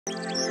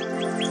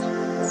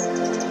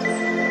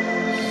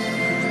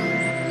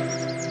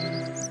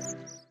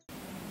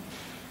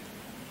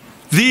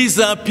These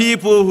are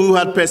people who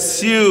had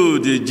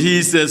pursued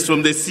Jesus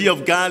from the Sea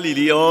of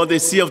Galilee, or the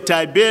Sea of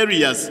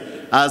Tiberias,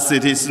 as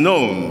it is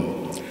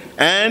known.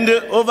 And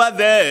over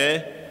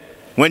there,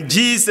 when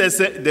Jesus,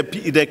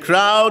 the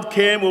crowd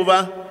came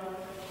over,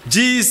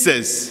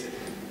 Jesus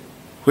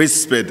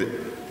whispered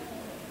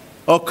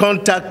or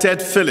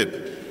contacted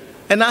Philip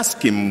and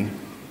asked him,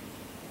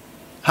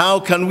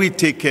 how can we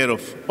take care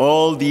of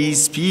all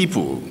these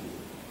people?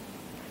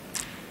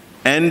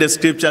 And the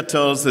scripture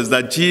tells us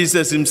that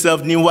Jesus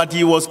himself knew what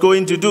he was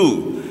going to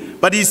do,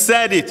 but he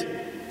said it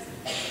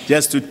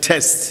just to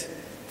test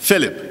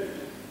Philip.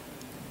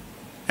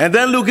 And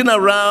then looking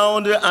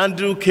around,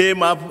 Andrew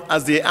came up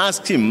as they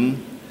asked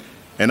him,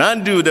 and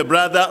Andrew, the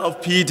brother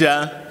of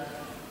Peter,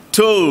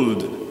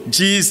 told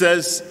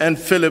Jesus and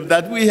Philip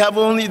that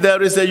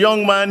there is a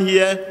young man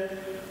here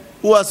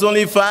who has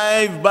only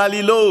 5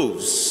 barley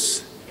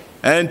loaves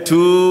and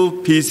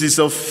 2 pieces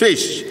of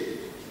fish.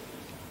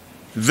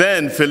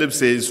 Then Philip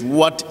says,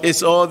 what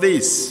is all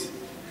this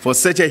for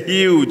such a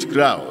huge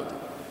crowd?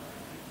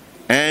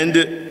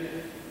 And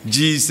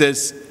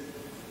Jesus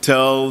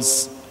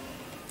tells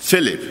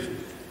Philip,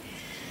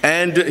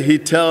 and he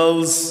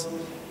tells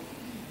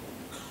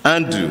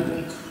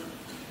Andrew,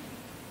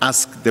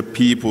 ask the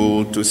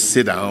people to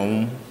sit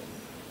down.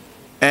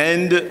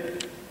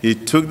 And he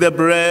took the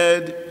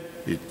bread,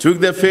 he took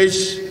the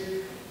fish,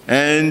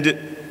 and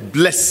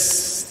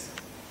blessed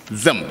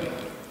them.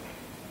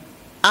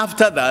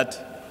 After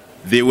that,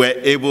 they were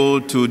able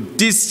to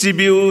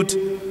distribute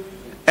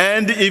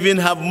and even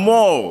have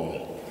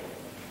more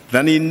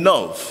than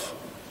enough,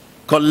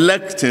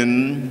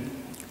 collecting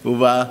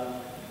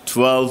over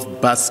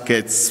 12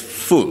 baskets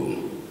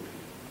full.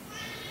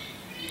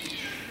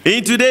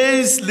 In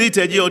today's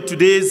liturgy, or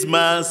today's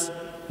Mass,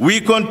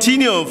 we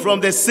continue from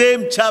the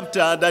same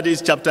chapter, that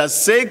is chapter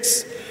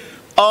 6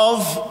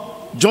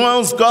 of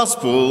John's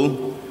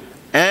Gospel,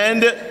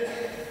 and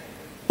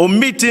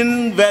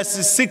omitting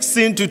verses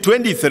 16 to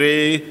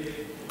 23,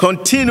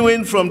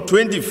 continuing from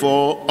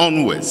 24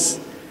 onwards.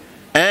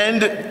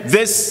 And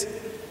this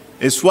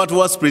is what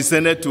was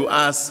presented to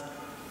us,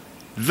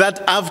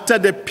 that after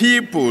the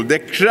people, the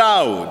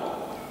crowd,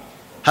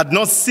 had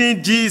not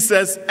seen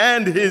Jesus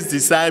and his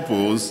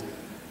disciples,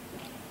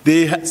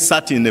 they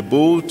sat in a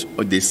boat,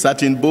 or they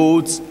sat in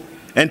boats,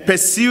 and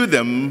pursued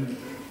them,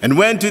 and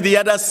went to the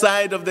other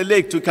side of the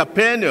lake, to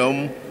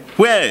Capernaum,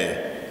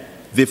 where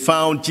they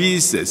found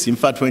Jesus. In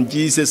fact, when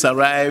Jesus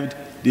arrived,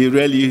 they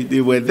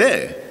were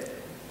there.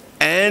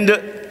 And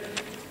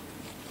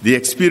the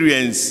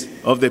experience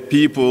of the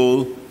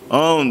people,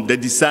 the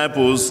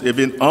disciples,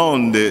 even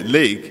on the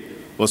lake,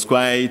 was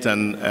quite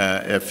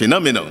a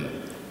phenomenon.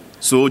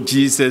 So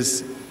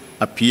Jesus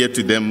appeared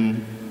to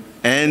them,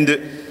 and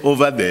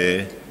over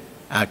there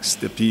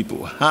asked the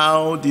people,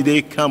 how did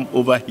they come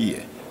over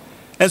here?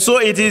 And so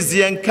it is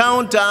the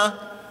encounter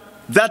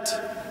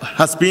that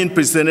has been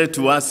presented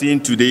to us in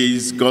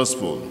today's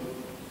gospel.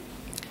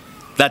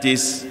 That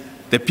is,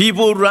 the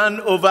people ran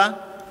over,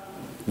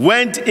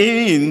 went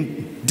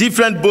in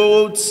different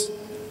boats,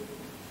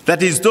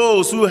 that is,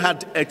 those who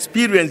had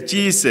experienced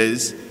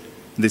Jesus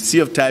in the Sea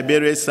of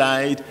Tiberias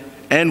side,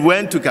 and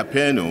went to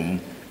Capernaum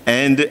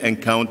and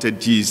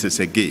encountered Jesus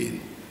again.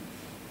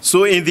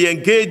 So in the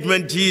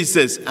engagement,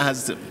 Jesus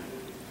asked them.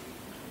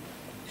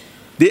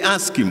 They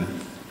asked him,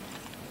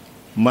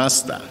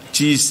 Master,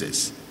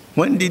 Jesus,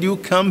 when did you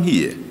come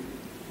here?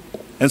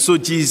 And so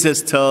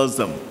Jesus tells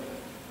them,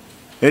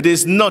 it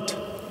is not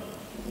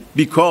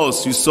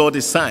because you saw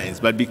the signs,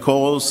 but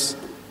because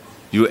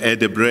you ate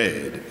the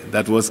bread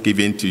that was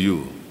given to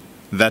you,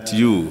 that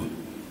you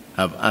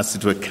have asked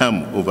to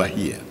come over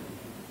here.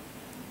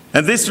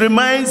 And this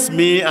reminds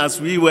me, as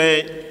we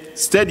were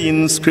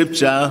studying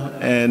scripture,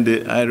 and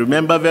I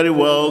remember very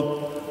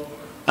well,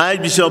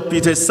 Archbishop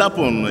Peter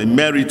Sapon,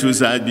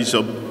 Emeritus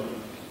Archbishop,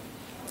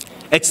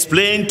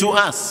 explained to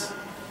us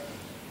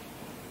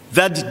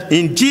that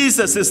in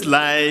Jesus'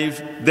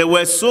 life, there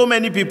were so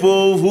many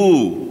people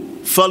who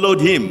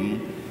followed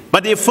him,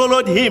 but they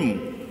followed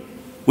him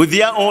with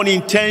their own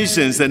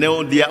intentions and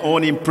their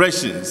own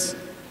impressions.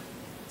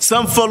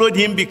 Some followed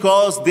him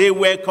because they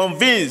were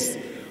convinced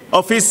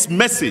of his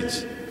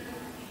message.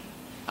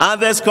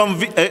 Others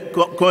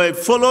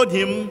followed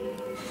him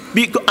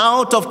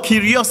out of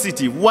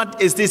curiosity. What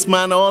is this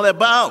man all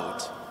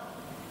about?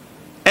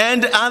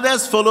 And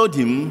others followed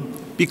him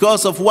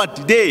because of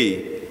what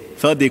they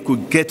thought they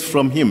could get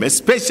from him,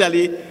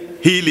 especially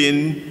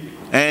healing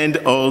and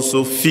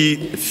also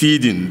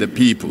feeding the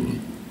people.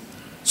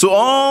 So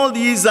all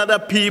these other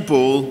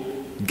people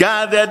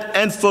gathered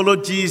and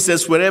followed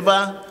Jesus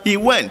wherever he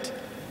went.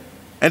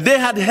 And they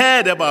had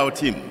heard about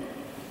him.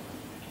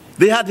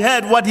 They had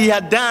heard what he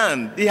had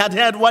done. They had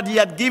heard what he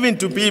had given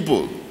to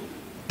people.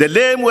 The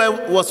lame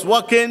was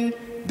walking,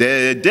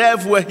 the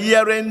deaf were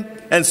hearing,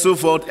 and so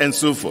forth and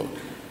so forth.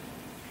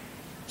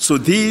 So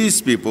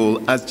these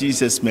people, as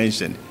Jesus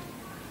mentioned,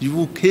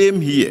 you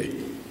came here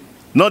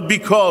not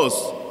because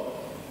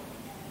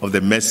of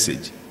the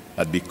message,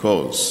 but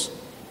because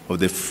of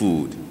the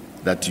food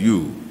that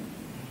you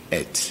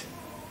ate.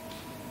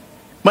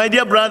 My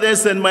dear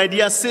brothers and my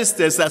dear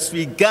sisters, as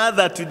we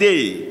gather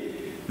today,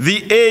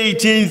 the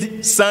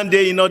 18th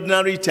Sunday in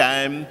Ordinary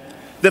Time,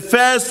 the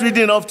first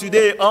reading of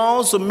today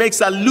also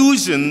makes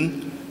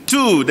allusion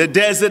to the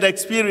desert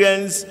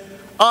experience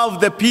of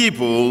the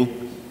people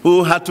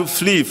who had to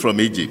flee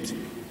from Egypt.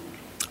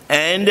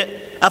 And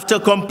after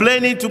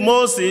complaining to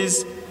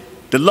Moses,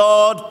 the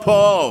Lord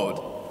poured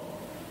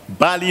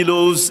barley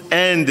loaves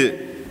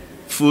and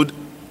food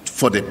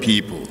for the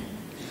people.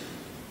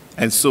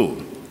 And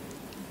so,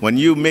 when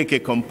you make a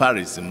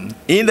comparison,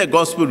 in the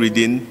gospel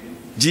reading,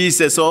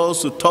 Jesus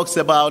also talks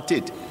about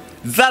it.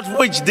 That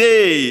which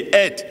they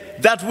ate,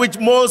 that which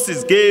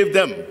Moses gave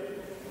them,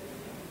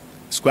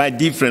 is quite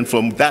different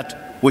from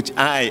that which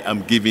I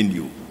am giving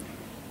you.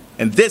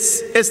 And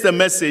this is the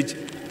message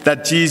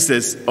that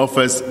Jesus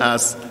offers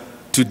us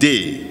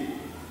today.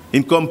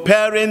 In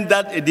comparing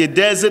that the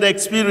desert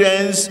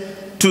experience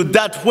to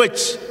that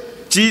which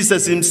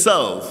Jesus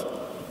himself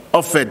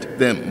offered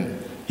them,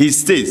 he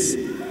states,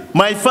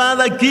 "My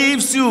Father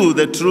gives you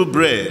the true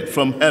bread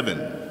from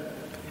heaven."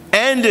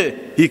 And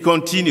he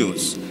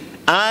continues,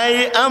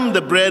 "I am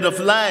the bread of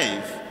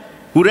life.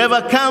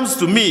 Whoever comes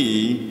to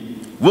me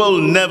will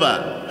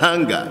never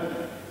hunger,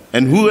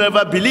 and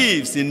whoever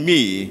believes in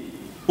me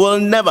will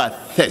never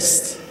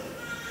thirst."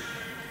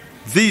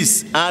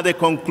 These are the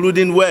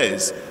concluding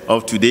words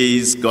of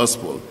today's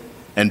gospel.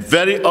 And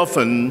very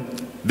often,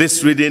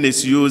 this reading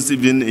is used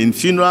even in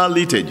funeral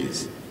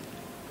liturgies.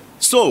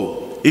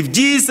 So, if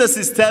Jesus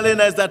is telling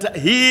us that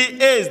he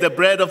is the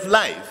bread of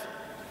life,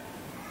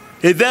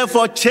 he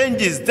therefore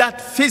changes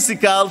that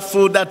physical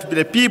food that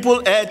the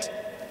people ate,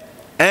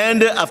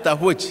 and after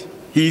which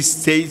he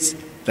states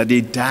that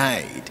they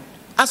died.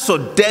 As for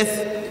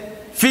death,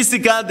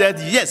 physical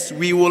death, yes,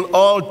 we will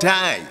all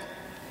die.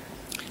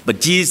 But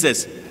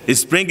Jesus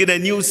is bringing a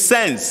new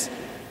sense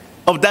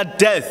of that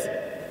death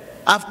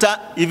after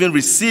even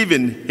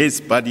receiving his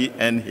body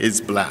and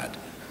his blood.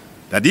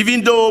 That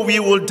even though we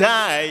will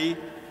die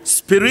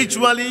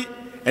spiritually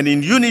and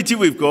in unity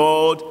with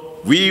God,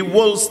 we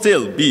will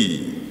still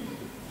be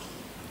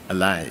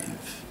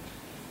alive.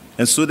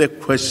 And so the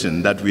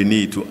question that we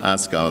need to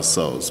ask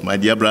ourselves, my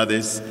dear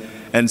brothers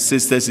and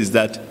sisters, is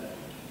that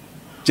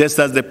just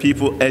as the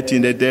people ate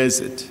in the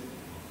desert,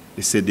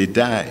 they said they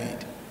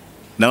died.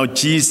 Now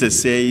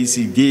Jesus says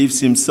he gives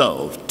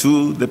himself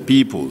to the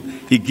people.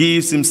 He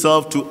gives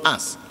himself to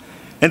us.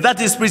 And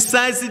that is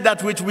precisely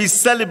that which we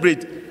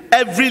celebrate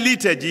every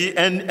liturgy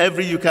and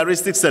every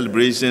Eucharistic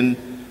celebration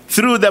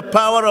through the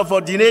power of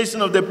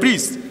ordination of the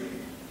priest,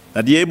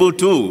 that he is able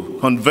to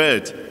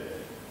convert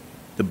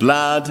the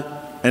blood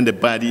and the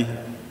body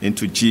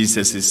into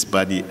Jesus'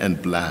 body and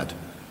blood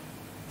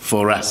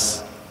for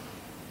us.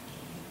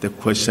 The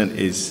question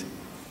is,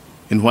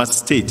 in what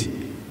state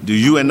do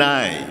you and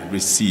I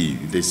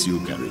receive this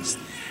Eucharist?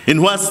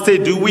 In what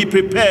state do we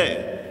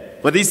prepare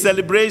for this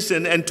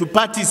celebration and to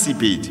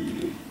participate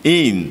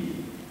in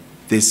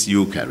this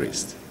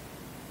Eucharist?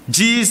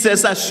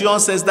 Jesus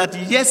assures us that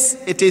yes,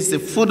 it is the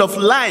food of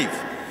life.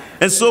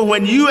 And so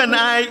when you and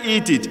I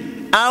eat it,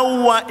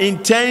 our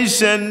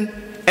intention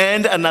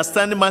and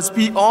understanding must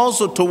be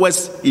also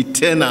towards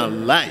eternal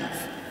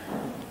life.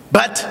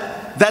 But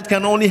that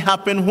can only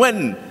happen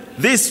when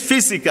this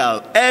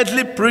physical,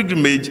 earthly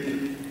pilgrimage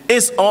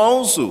is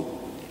also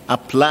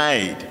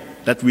applied,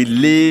 that we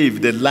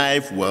live the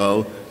life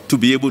well to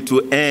be able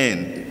to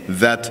earn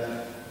that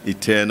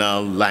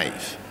eternal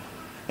life.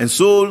 And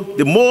so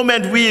the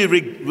moment we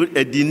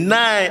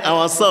deny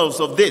ourselves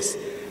of this,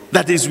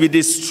 that is, we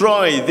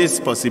destroy this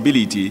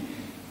possibility,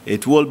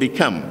 it will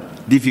become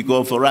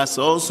difficult for us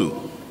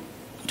also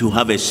to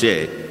have a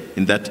share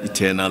in that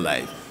eternal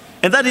life.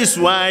 And that is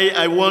why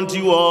I want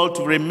you all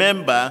to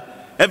remember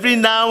every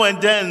now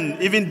and then,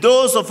 even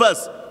those of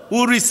us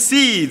who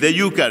receive the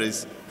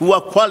Eucharist, who are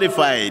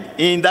qualified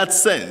in that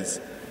sense,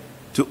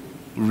 to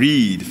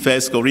read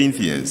 1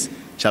 Corinthians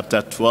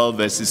chapter 12,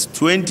 verses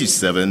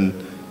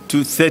 27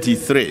 to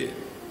 33.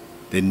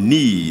 The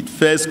need,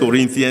 1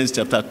 Corinthians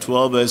chapter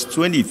 12, verse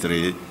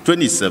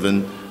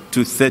 27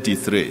 to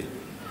 33.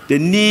 The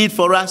need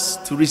for us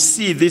to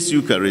receive this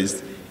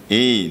Eucharist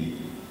in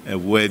a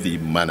worthy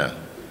manner.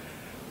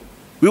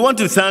 We want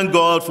to thank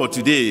God for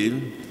today,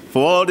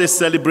 for all the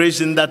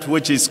celebration that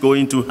which is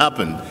going to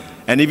happen,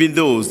 and even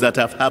those that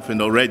have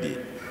happened already.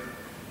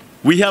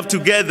 We have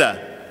together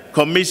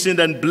commissioned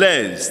and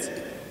blessed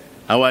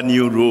our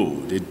new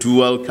road, a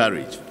dual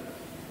carriage.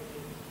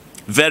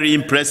 Very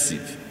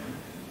impressive.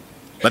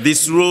 But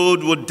this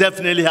road would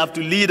definitely have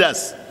to lead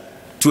us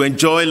to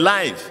enjoy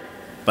life,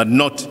 but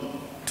not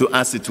to,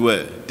 as it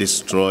were,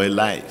 destroy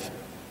life.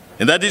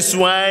 And that is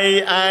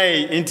why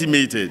I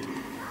intimated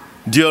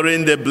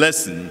during the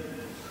blessing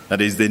that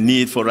is the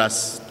need for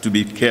us to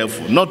be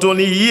careful, not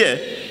only here,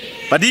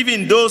 but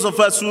even those of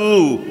us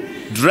who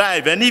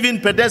drive, and even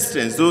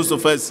pedestrians, those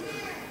of us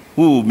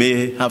who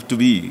may have to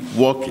be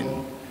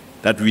walking,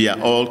 that we are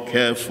all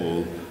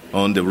careful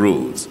on the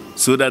roads,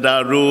 so that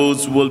our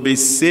roads will be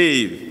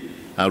safe.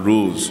 Our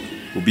roads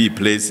will be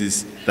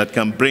places that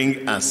can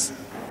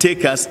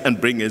take us and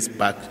bring us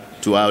back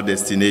to our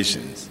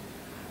destinations.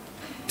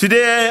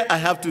 Today, I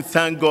have to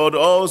thank God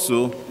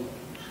also,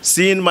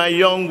 seeing my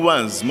young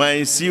ones,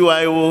 my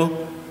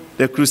CYO,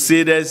 the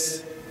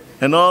Crusaders,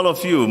 and all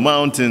of you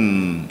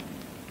mounting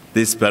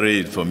this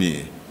parade for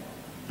me.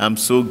 I'm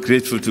so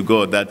grateful to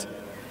God that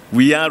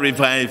we are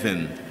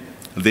reviving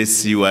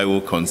this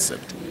CYO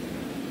concept.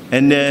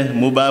 And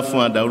mobile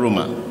phone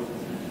Roma,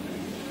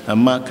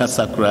 Ama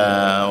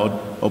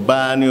Kasakra,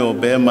 Obani,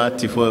 Obema,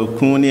 Tifo,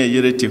 Kuni,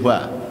 Yere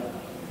Tiwa,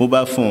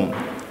 mobile phone,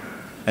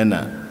 and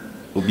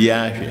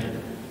Obiahe,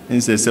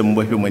 and says some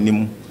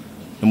Bohemanim,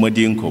 and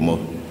Modin Como.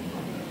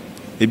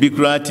 A big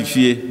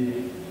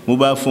gratifie,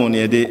 mobile phone,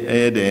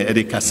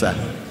 Ede Casa.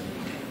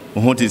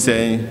 What is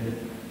saying,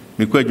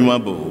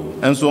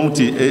 Miquajumabo, and so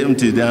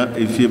empty down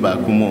if you back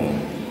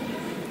home.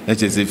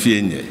 That is a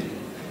fiend.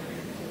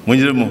 When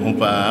you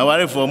move, I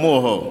worry for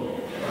more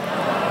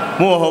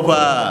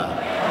hopa.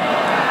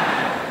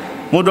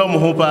 Modom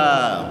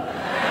hopa.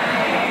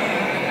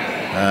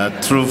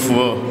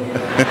 Truthful.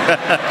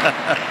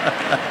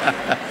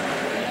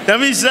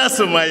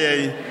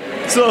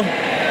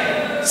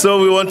 So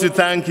we want to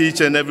thank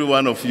each and every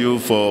one of you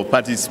for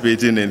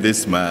participating in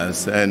this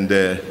Mass and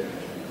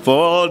for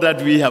all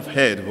that we have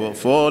heard,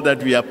 for all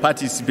that we are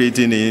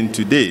participating in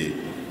today.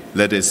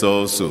 Let us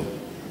also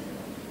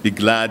be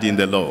glad in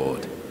the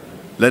Lord.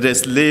 Let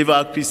us live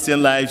our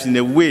Christian lives in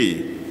a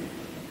way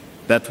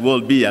that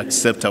will be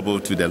acceptable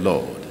to the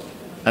Lord.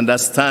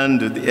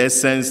 Understand the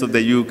essence of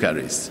the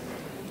Eucharist.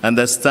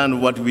 Understand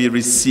what we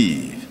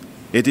receive.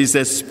 It is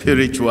a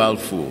spiritual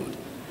food.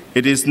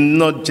 It is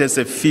not just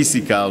a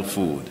physical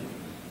food.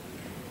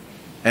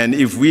 And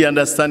if we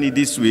understand it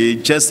this way,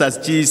 just as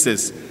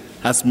Jesus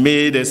has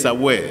made us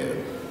aware,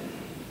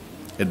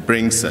 it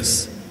brings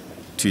us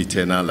to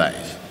eternal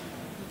life.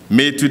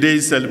 May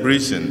today's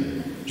celebration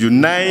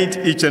unite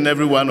each and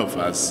every one of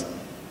us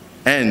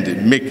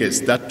and make us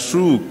that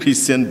true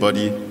Christian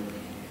body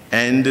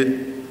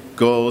and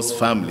God's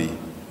family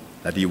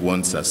that He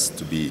wants us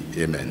to be.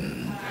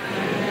 Amen.